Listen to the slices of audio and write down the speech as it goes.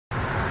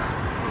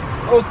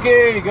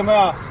اوكي يا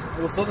جماعه،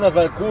 وصلنا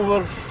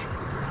فانكوفر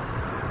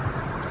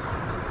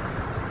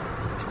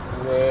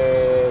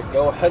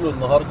والجو حلو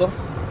النهارده،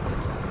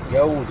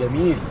 جو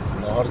جميل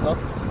النهارده.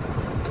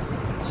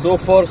 سو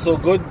فار سو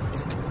جود.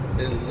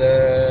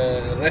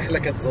 الرحله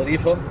كانت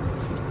ظريفه،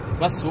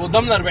 بس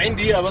قدامنا 40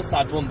 دقيقة بس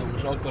على الفندق،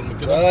 مش أكتر من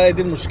كده.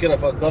 دي المشكله،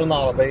 فأجرنا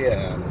عربيه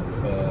يعني،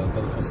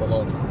 فده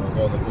الفصلان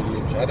الموضوع ده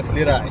كله. مش عارف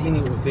ليه رايحين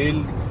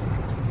اوتيل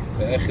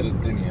في اخر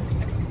الدنيا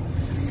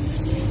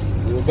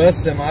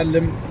وبس يا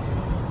معلم.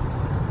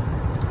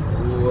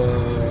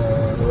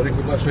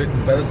 ونوريكم بقى شويه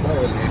البلد بقى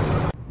ولا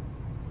ايه؟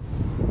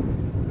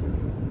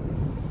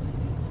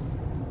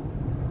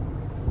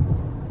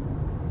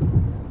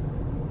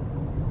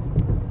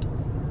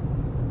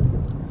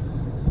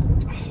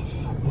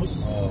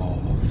 بص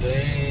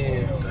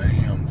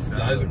دايم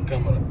فعلا. عايز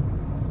الكاميرا.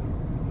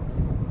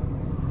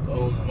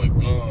 اوه ماي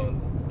جاد،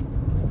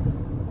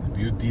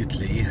 البيوت دي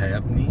تلاقيها يا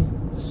ابني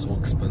سو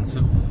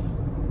اكسبنسيف.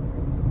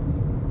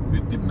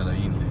 البيوت دي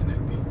بملايين اللي هناك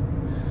دي.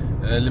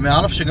 اللي ما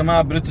يعرفش يا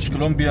جماعه، بريتش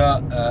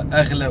كولومبيا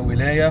اغلى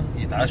ولايه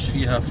يتعاش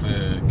فيها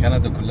في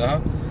كندا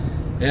كلها.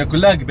 هي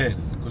كلها جبال،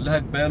 كلها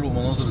جبال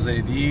ومناظر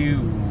زي دي، و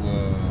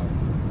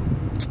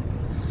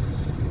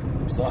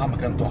بصراحه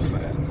مكان تحفه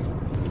يعني.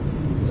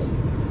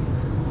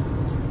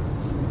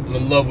 I'm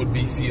in love with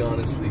BC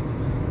honestly.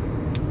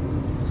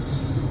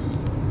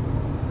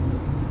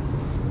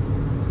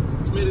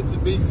 It's made it to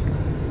BC.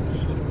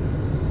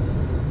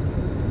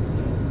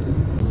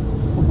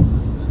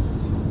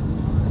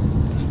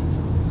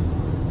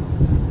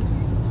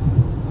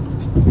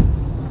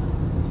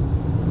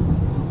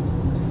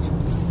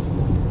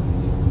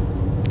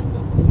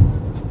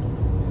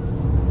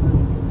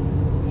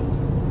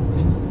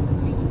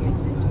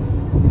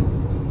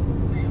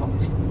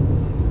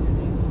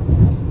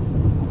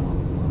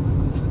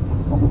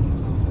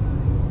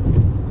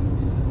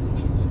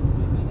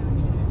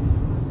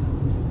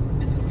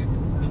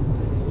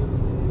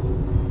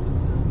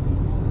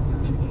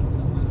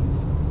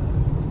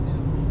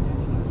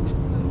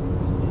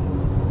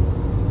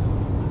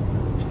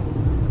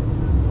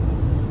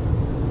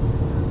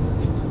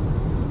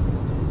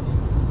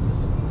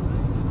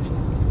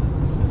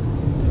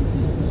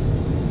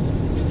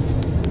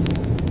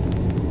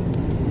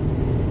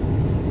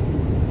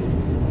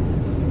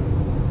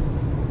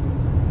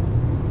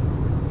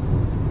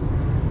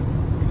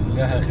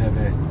 كلها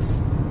غابات.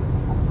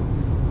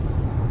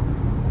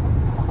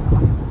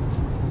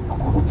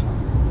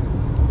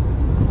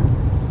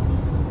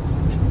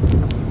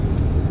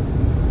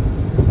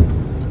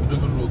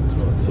 ريفر رود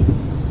دلوقتي.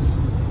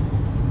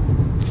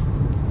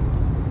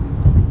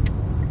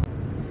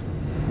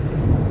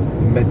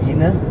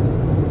 مدينة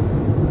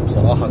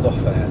بصراحة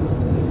تحفة يعني.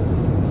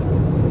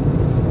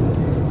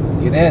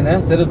 جنانة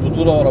تالت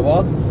بطولة ورا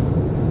بعض.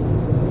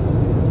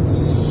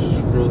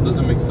 Bro, it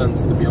doesn't make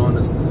sense to be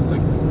honest.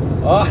 Like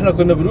احنا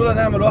كنا بنقول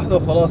هنعمل واحدة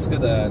وخلاص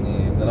كده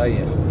يعني،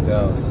 نريح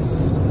وبتاع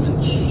بس.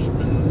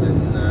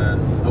 من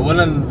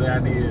اولا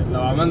يعني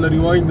لو عملنا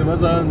ريوايند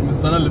مثلا من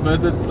السنة اللي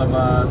فاتت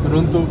لما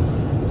تورونتو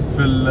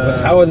في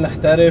بنحاول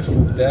نحترف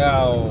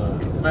وبتاع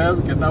فاهم،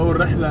 كانت اول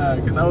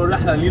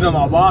رحلة لينا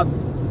مع بعض.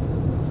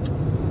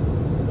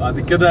 بعد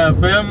كده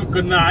فاهم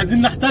كنا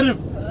عايزين نحترف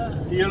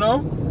you know.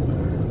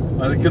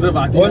 بعد كده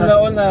بعديها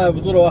قلنا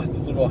بطولة واحدة.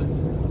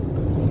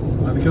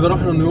 بعد كده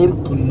رحنا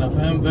نيويورك، كنا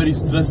فاهم فيري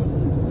ستريسد،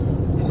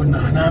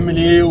 وكنا هنعمل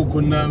ايه،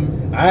 وكنا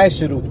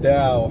عاشر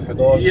وبتاع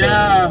و11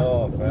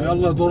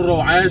 يلا درة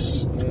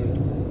وعاش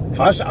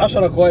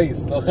 10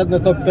 كويس، لو خدنا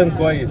توب 10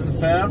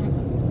 كويس فاهم.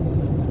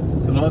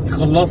 دلوقتي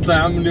خلصنا يا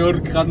عم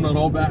نيويورك، خدنا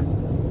رابع،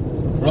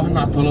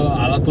 رحنا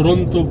على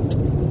تورونتو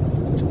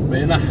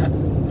بقينا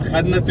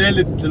خدنا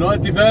تالت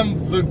دلوقتي فاهم.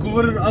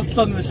 فانكوفر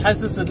اصلا مش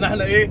حاسس ان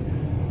احنا ايه،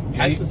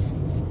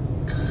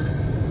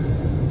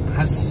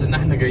 حاسس ان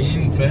احنا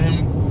جايين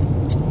فاهم،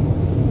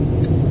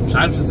 مش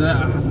عارف ازاي.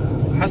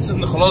 حاسس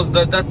ان خلاص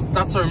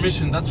that's our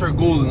mission, that's our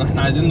goal، ان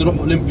احنا عايزين نروح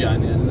اولمبيا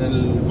يعني.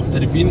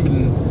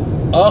 المحترفين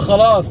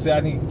خلاص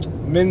يعني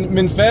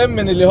من فاهم،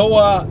 من اللي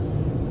هو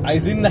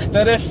عايزين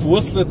نحترف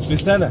وصلت في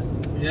سنة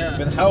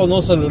بنحاول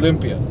نوصل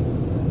لاولمبيا.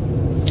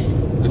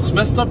 It's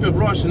messed up يا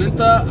برو، عشان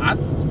انت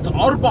قعدت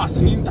 4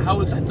 سنين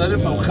تحاول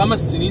تحترف او 5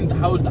 سنين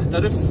تحاول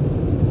تحترف.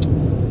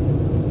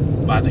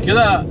 بعد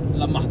كده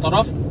لما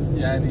احترفت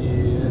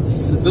يعني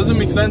it doesn't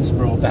make sense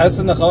bro. تحس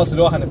ان خلاص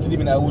اللي هو هنبتدي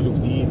من اول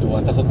وجديد،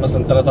 وهتاخد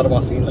مثلا 3-4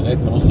 سنين لغايه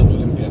ما نوصل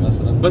لاولمبيا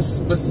مثلا.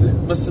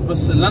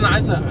 بس اللي انا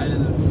عايز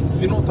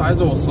في نقطه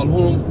عايز اوصله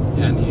لهم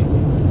يعني.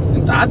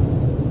 انت قعدت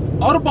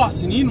 4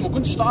 سنين وما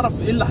كنتش تعرف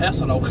ايه اللي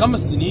هيحصل، او 5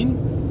 سنين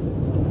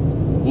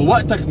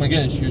ووقتك ما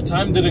جاش، your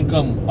time didn't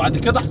come. بعد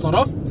كده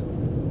احترفت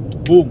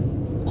بوم،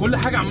 كل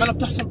حاجه عماله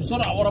بتحصل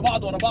بسرعه ورا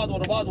بعض ورا بعض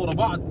ورا بعض ورا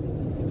بعض.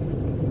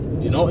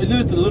 You know,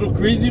 isn't it a little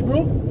crazy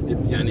bro?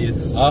 يعني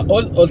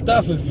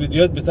قلتها في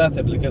الفيديوهات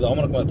بتاعتي قبل كده،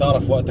 عمرك ما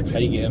تعرف وقتك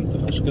هيجي امتى،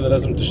 فعشان كده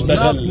لازم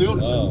تشتغل. في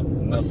نيويورك.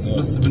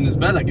 بس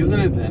بالنسبه لك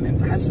isn't it يعني،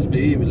 انت حاسس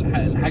بايه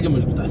الحاجه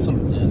مش بتحصل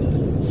يعني.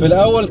 في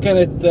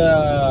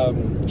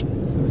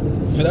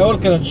الاول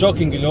كانت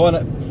شوكينج، اللي هو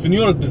انا في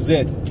نيويورك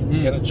بالذات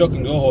كانت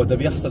شوكينج، هو ده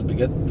بيحصل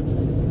بجد.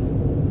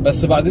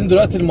 بس بعدين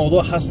دلوقتي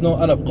الموضوع حاسس ان هو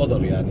قلب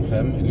قدر يعني،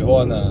 فاهم؟ اللي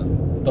هو انا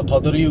ده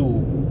قدري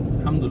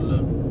الحمد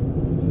لله،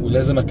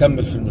 ولازم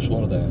اكمل في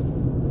المشوار ده يعني.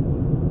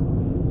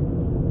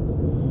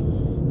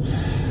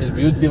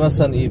 البيوت دي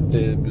مثلا ايه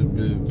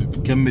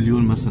بكام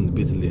مليون مثلا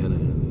البيت اللي هنا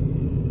يعني؟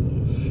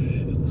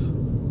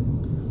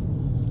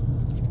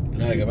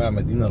 لا يا جماعه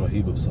مدينه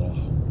رهيبه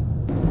بصراحه.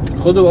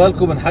 خدوا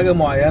بالكم من حاجه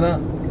معينه،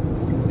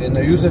 ان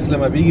يوسف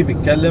لما بيجي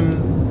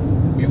بيتكلم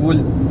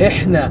بيقول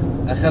احنا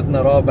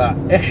اخدنا رابع،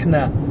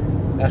 احنا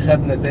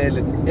اخدنا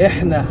تالت،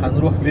 احنا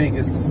هنروح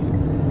فيجاس،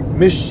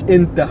 مش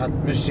انت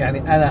مش يعني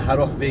انا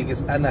هروح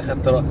فيجاس انا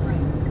اخدت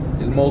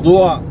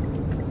الموضوع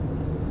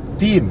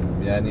تيم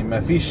يعني،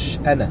 مفيش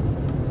انا،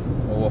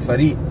 هو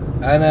فريق.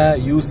 انا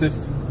يوسف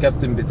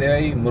كابتن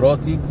بتاعي،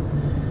 مراتي،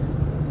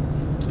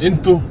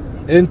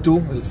 انتوا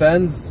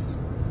الفانز،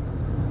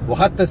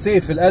 وحتى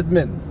سيف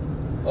الادمن.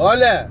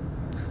 ولا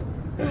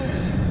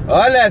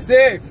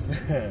سيف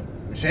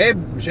مش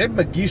عيب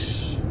ما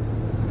تجيش.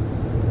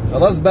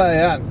 خلاص بقى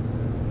يعني،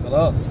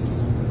 خلاص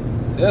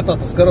اقطع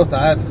تذكره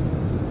وتعالى،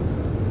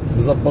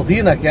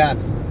 مظبطينك يعني.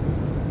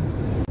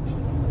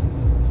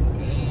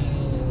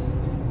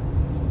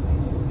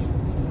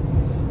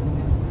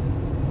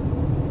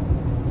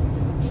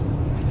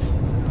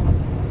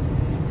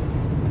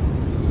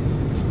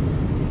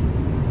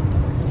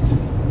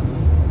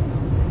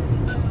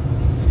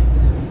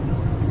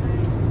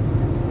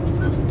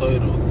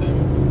 طايره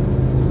قدامي.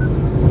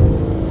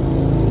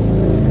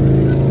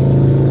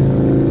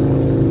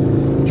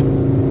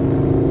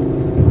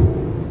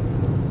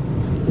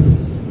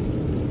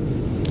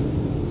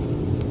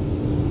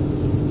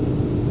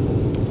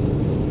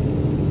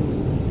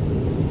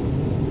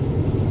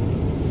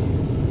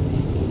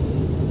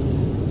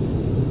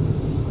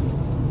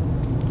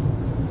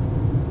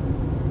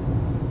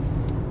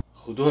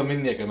 خدوها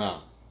مني يا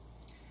جماعه،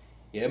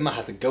 يا اما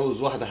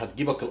هتتجوز واحده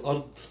هتجيبك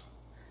الارض،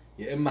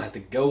 يا اما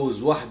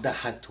هتتجوز واحده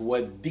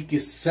هتوديك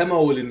السما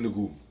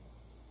وللنجوم.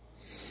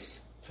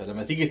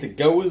 فلما تيجي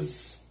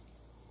تتجوز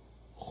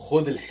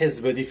خد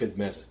الحسبه دي في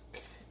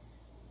دماغك،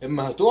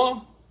 اما هتقع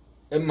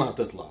اما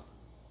هتطلع،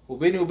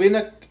 وبيني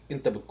وبينك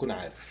انت بتكون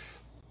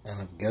عارف.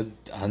 انا بجد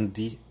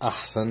عندي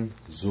احسن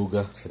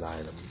زوجه في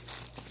العالم.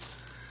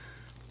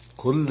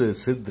 كل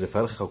صدر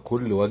فرخه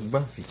وكل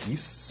وجبه في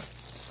كيس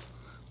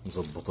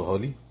مظبطها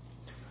لي،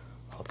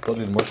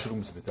 حطالي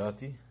المشرومز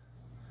بتاعتي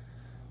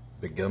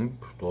بالجنب،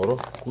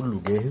 طاره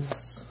كله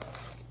جاهز.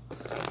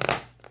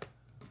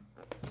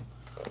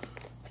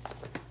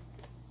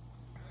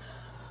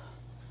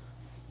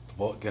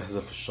 طباق جاهزه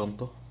في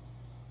الشنطه،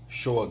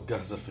 شوك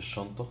جاهزه في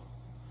الشنطه،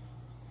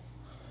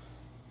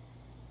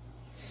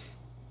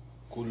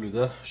 كل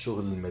ده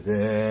شغل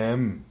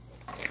المدام.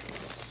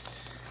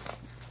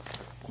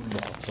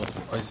 كله حطاه في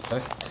الايس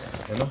باك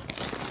هنا.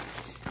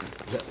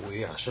 لا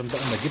وايه، عشان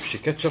بقى ما اجيبش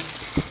كاتشب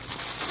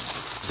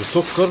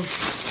بسكر،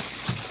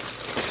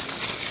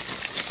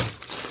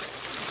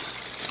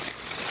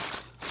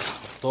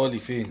 حطالي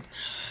فين؟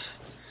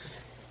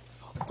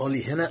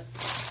 حطالي هنا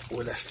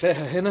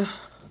ولفاها هنا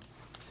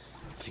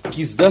في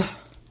الكيس ده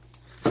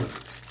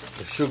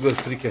الشوجر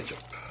فري كاتشب.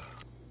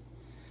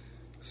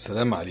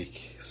 السلام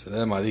عليكي،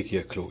 السلام عليكي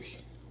يا كلوي.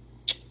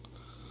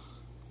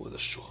 وده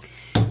الشغل،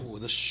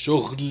 وده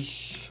الشغل.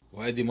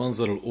 وادي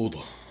منظر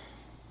الاوضه،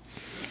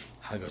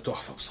 حاجه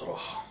تحفه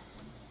بصراحه.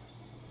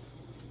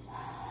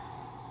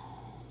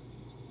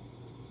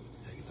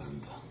 يا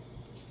جدعان ده،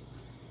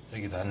 يا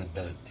جدعان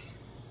البلد دي.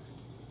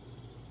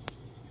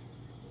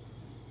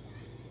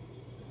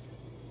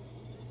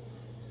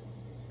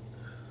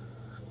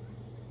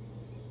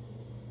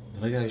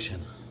 انا جاي اعيش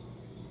هنا،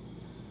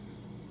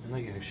 انا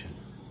جاي اعيش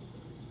هنا.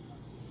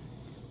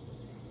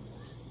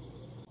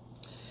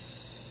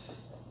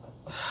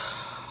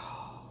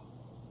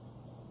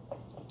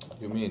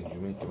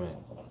 يومين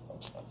كمان.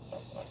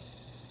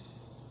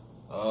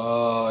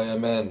 يا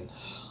مان،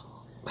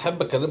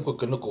 بحب اكلمكم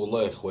كأنكم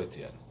والله يا اخواتي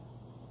يعني.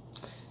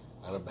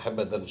 انا بحب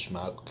ادردش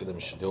معاكم كده،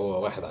 مش اللي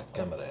هو واحد على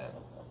الكاميرا يعني،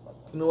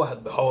 انه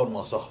واحد بيحاور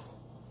مع صاحبه.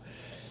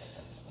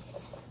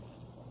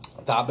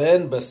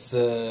 تعبان بس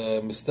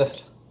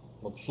مستاهله،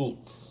 مبسوط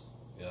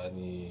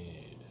يعني.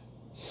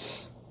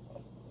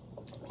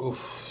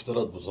 اوف،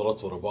 3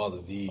 بطولات ورا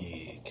بعض دي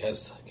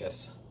كارثه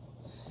كارثه.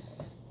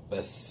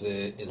 بس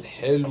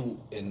الحلو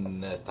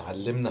ان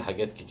اتعلمنا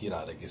حاجات كتير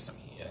على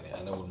جسمي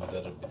يعني، انا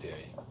والمدرب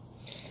بتاعي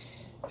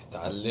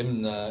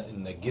اتعلمنا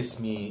ان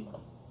جسمي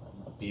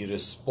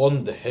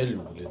بيرسبوند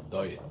حلو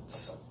للدايت،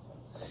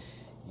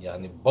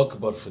 يعني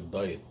بكبر في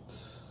الدايت.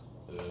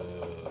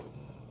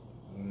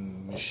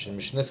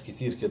 مش ناس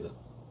كتير كده.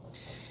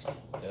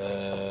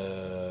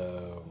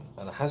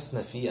 انا حاسس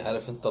ان في،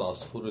 عارف انت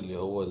العصفور اللي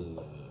هو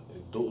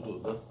الدقدق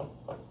ده،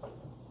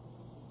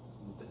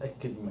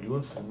 متأكد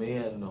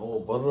 100% ان هو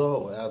بره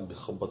وقاعد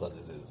بيخبط على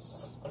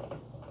الازاز.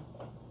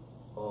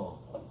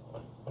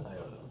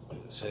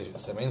 ايوه،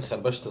 سامعين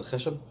خربشة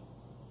الخشب؟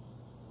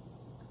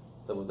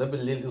 طب وده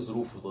بالليل ايه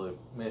ظروفه؟ طيب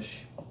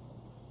ماشي.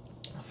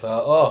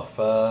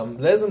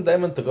 فلازم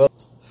دايما تجرب،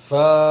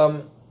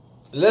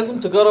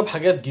 فلازم تجرب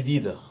حاجات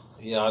جديدة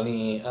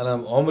يعني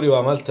انا عمري ما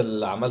عملت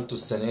اللي عملته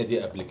السنه دي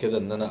قبل كده،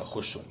 ان انا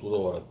اخش بطوله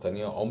ورا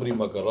التانية. عمري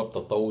ما جربت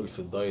اطول في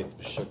الدايت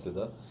بالشكل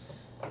ده،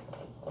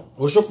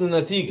 وشفنا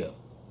النتيجه.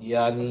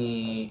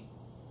 يعني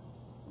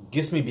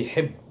جسمي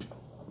بيحب،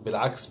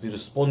 بالعكس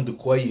بيرسبوند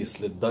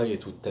كويس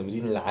للدايت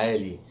والتمرين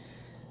العالي.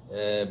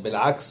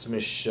 بالعكس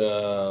مش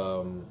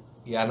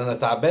يعني انا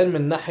تعبان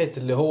من ناحيه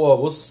اللي هو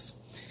بص،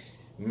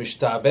 مش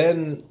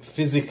تعبان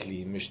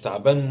فيزيكلي، مش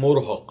تعبان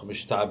مرهق،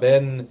 مش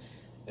تعبان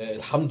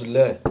الحمد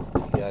لله.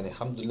 يعني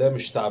الحمد لله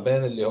مش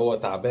تعبان اللي هو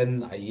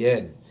تعبان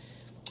عيان،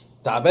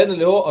 تعبان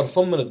اللي هو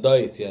قرفان من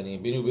الدايت. يعني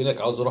بيني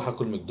وبينك عاوز اروح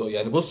اكل مكدونالدز.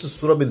 يعني بص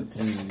الصوره بنت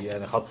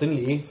يعني حاطين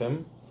لي ايه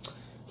فاهم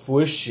في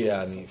وشي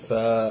يعني. ف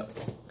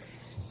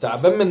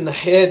تعبان من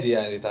الناحيه دي،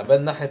 يعني تعبان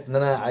من ناحيه ان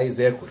انا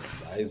عايز اكل،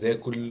 عايز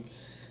اكل،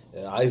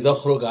 عايز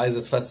اخرج، عايز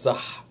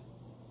اتفسح.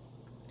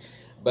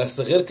 بس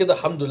غير كده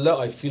الحمد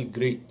لله I feel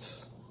great.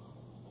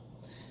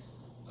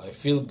 I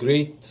feel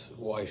great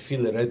و I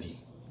feel ready.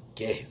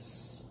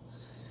 جاهز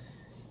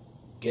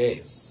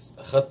جاهز.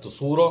 اخدت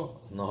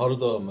صورة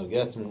النهاردة لما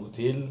رجعت من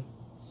الاوتيل،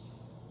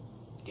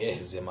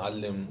 جاهز يا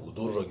معلم.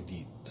 ودرة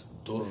جديد،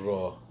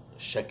 درة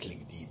شكل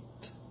جديد،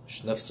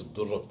 مش نفس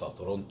الدرة بتاع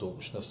تورونتو،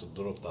 مش نفس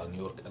الدرة بتاع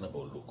نيويورك. انا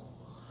بقول لكم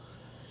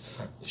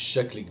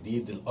الشكل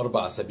جديد.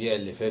 الاربع اسابيع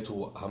اللي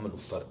فاتوا عملوا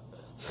فرق.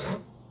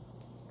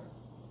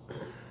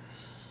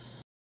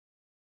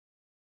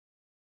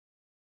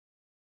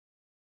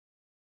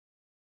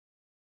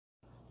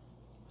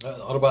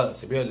 الاربع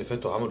اسابيع اللي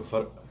فاتوا عملوا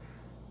فرق.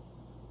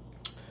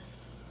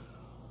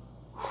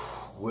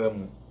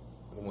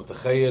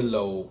 ومتخيل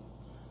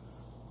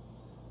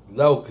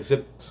لو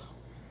كسبت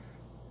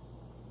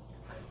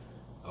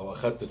او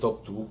اخدت توب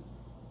 2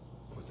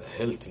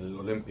 وتأهلت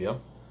للأولمبيا.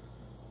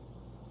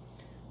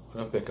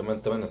 الأولمبيا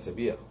كمان 8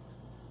 أسابيع،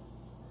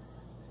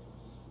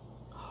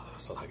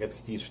 هيحصل حاجات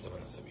كتير في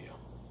 8 أسابيع.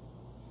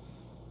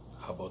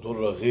 هبقى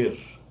ضرة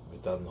غير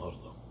بتاع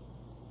النهاردة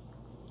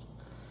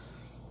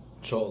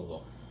إن شاء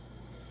الله.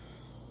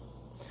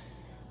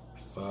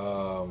 ف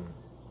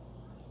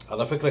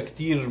على فكرة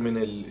كتير من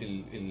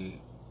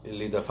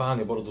اللي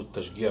دفعني برضو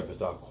التشجيع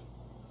بتاعكم،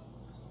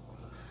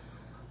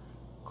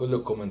 كل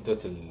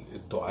الكومنتات،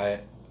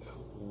 الدعاء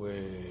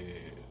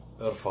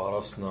وارفع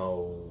راسنا،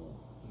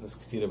 وناس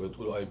كتيرة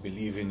بتقول I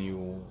believe in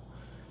you،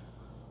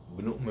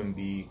 بنؤمن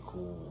بيك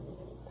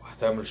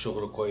وهتعمل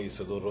شغل كويس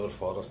يا دور،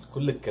 ارفع راسك.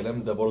 كل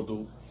الكلام ده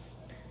برضو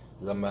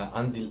لما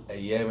عندي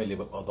الايام اللي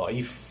ببقى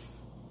ضعيف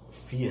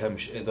فيها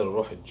مش قادر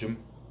اروح الجيم،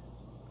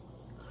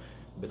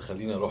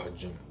 بتخليني اروح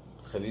الجيم،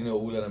 بتخليني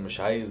اقول انا مش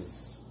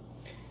عايز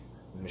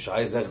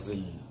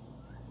اغزل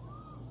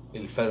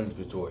الفانز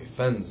بتوعي.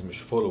 فانز مش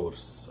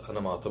فولورز. انا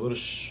ما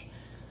اعتبرش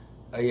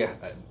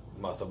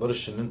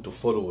ان انتوا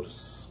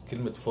فولورز.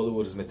 كلمة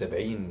فولورز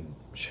متابعين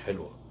مش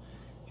حلوة،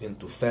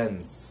 انتوا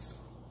فانز.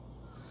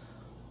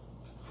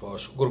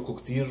 فاشكركم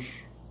كتير،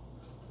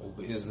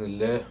 وباذن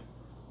الله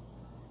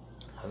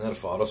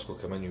هنرفع راسكم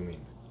كمان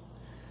يومين.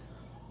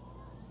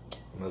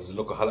 ننزل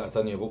لكم حلقة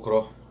تانية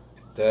بكرة،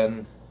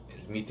 التان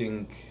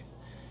الميتنج،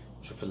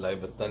 نشوف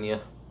اللعيبة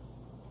التانية،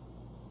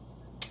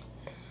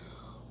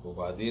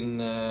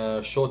 وبعدين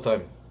شو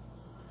تايم.